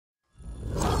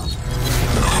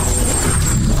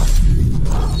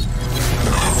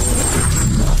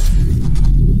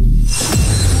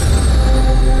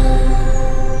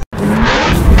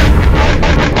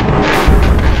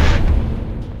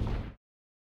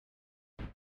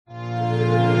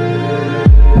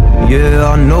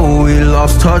know we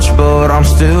lost touch, but I'm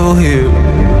still here.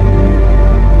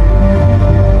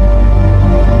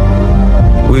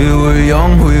 We were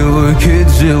young, we were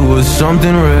kids, it was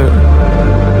something rare.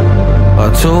 I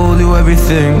told you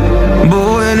everything, but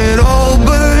when it all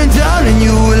burned down and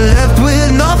you were left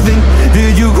with nothing,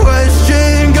 did you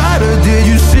question God or did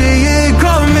you see it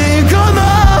coming? Come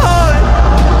on,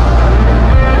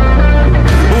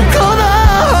 oh come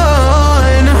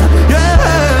on, yeah.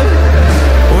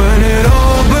 When it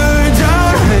all burned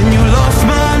down and you lost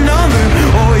my number,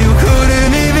 or you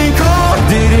couldn't even call,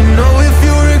 didn't know if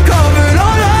you recovered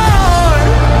or not.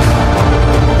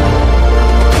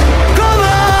 Come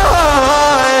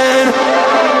on,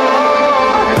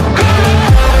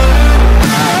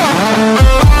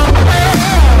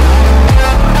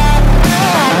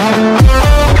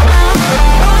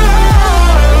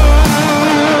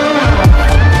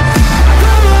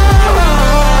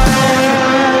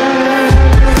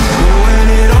 when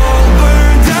it all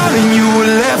burned down and you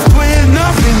were left with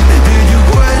nothing, did you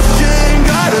question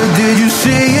God or did you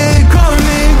see it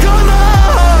coming? Come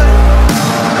on,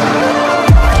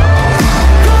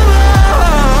 come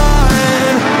on.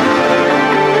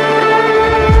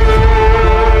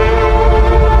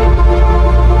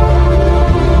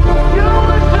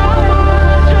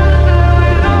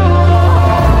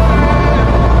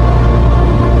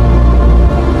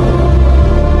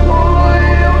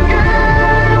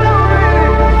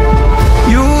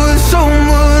 You were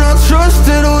someone I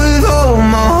trusted with all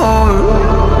my heart.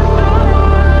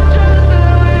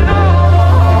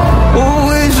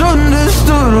 Always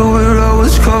understood where I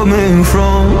was coming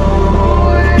from.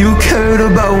 You cared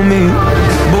about me,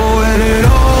 but when it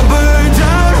all burned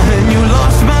down and you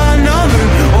lost my number,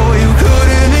 or you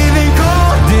couldn't even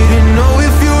call, didn't know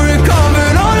if you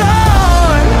recovered or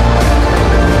not.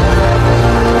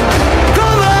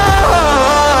 Come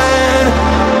on,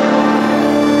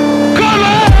 come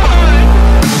on.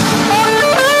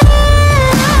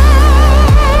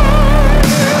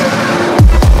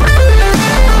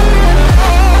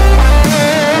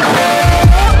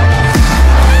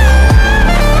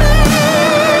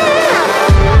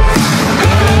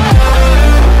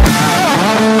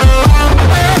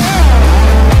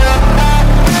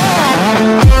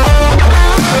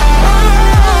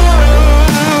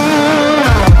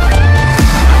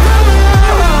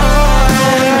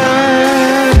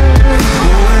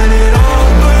 When it all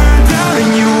burned down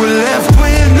and you were left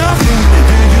with nothing,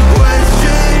 did you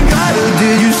question God or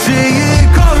did you see it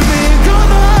coming?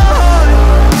 Come on,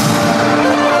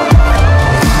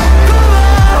 come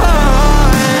on.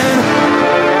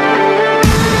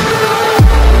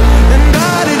 And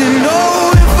I didn't know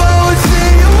if I would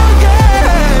see you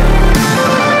again.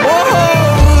 Oh,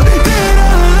 did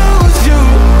I lose you?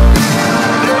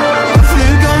 I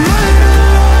think I might have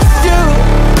lost you.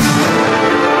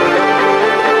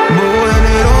 But when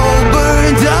it all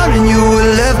burned down and you were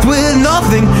left with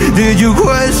nothing, did you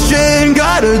question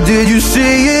God or did you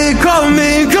see it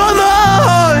coming? Come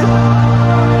on,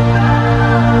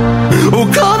 oh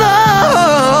come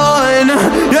on,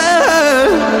 yeah,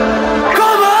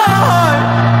 come on.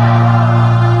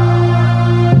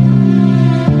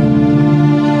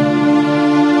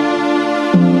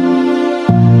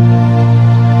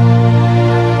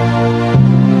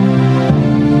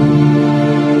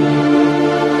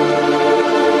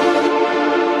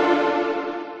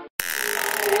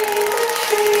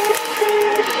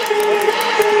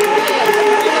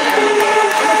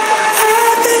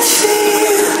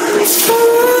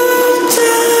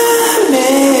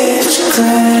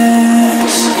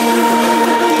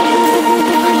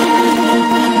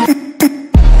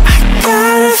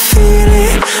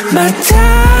 My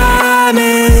time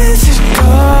is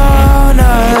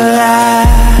gonna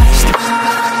last.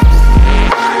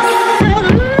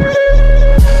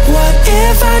 What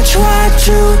if I try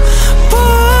to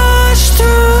push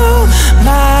through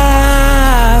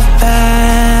my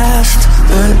past?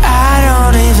 But I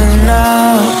don't even know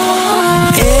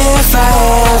if I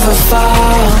ever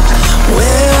fall.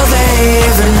 Will they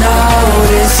even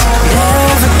notice?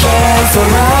 Never cared for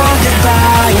all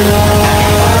goodbye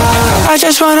love. I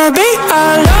just wanna be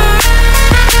alone.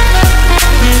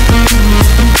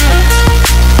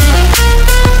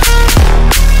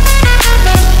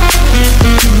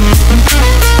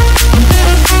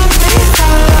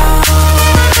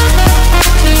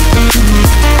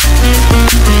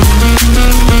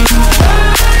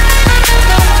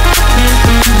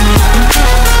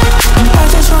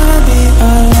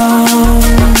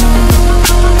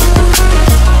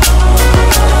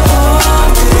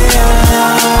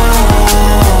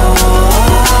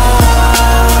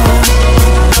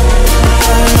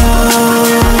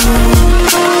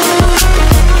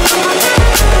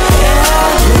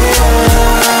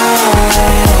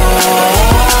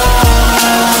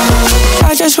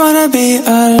 be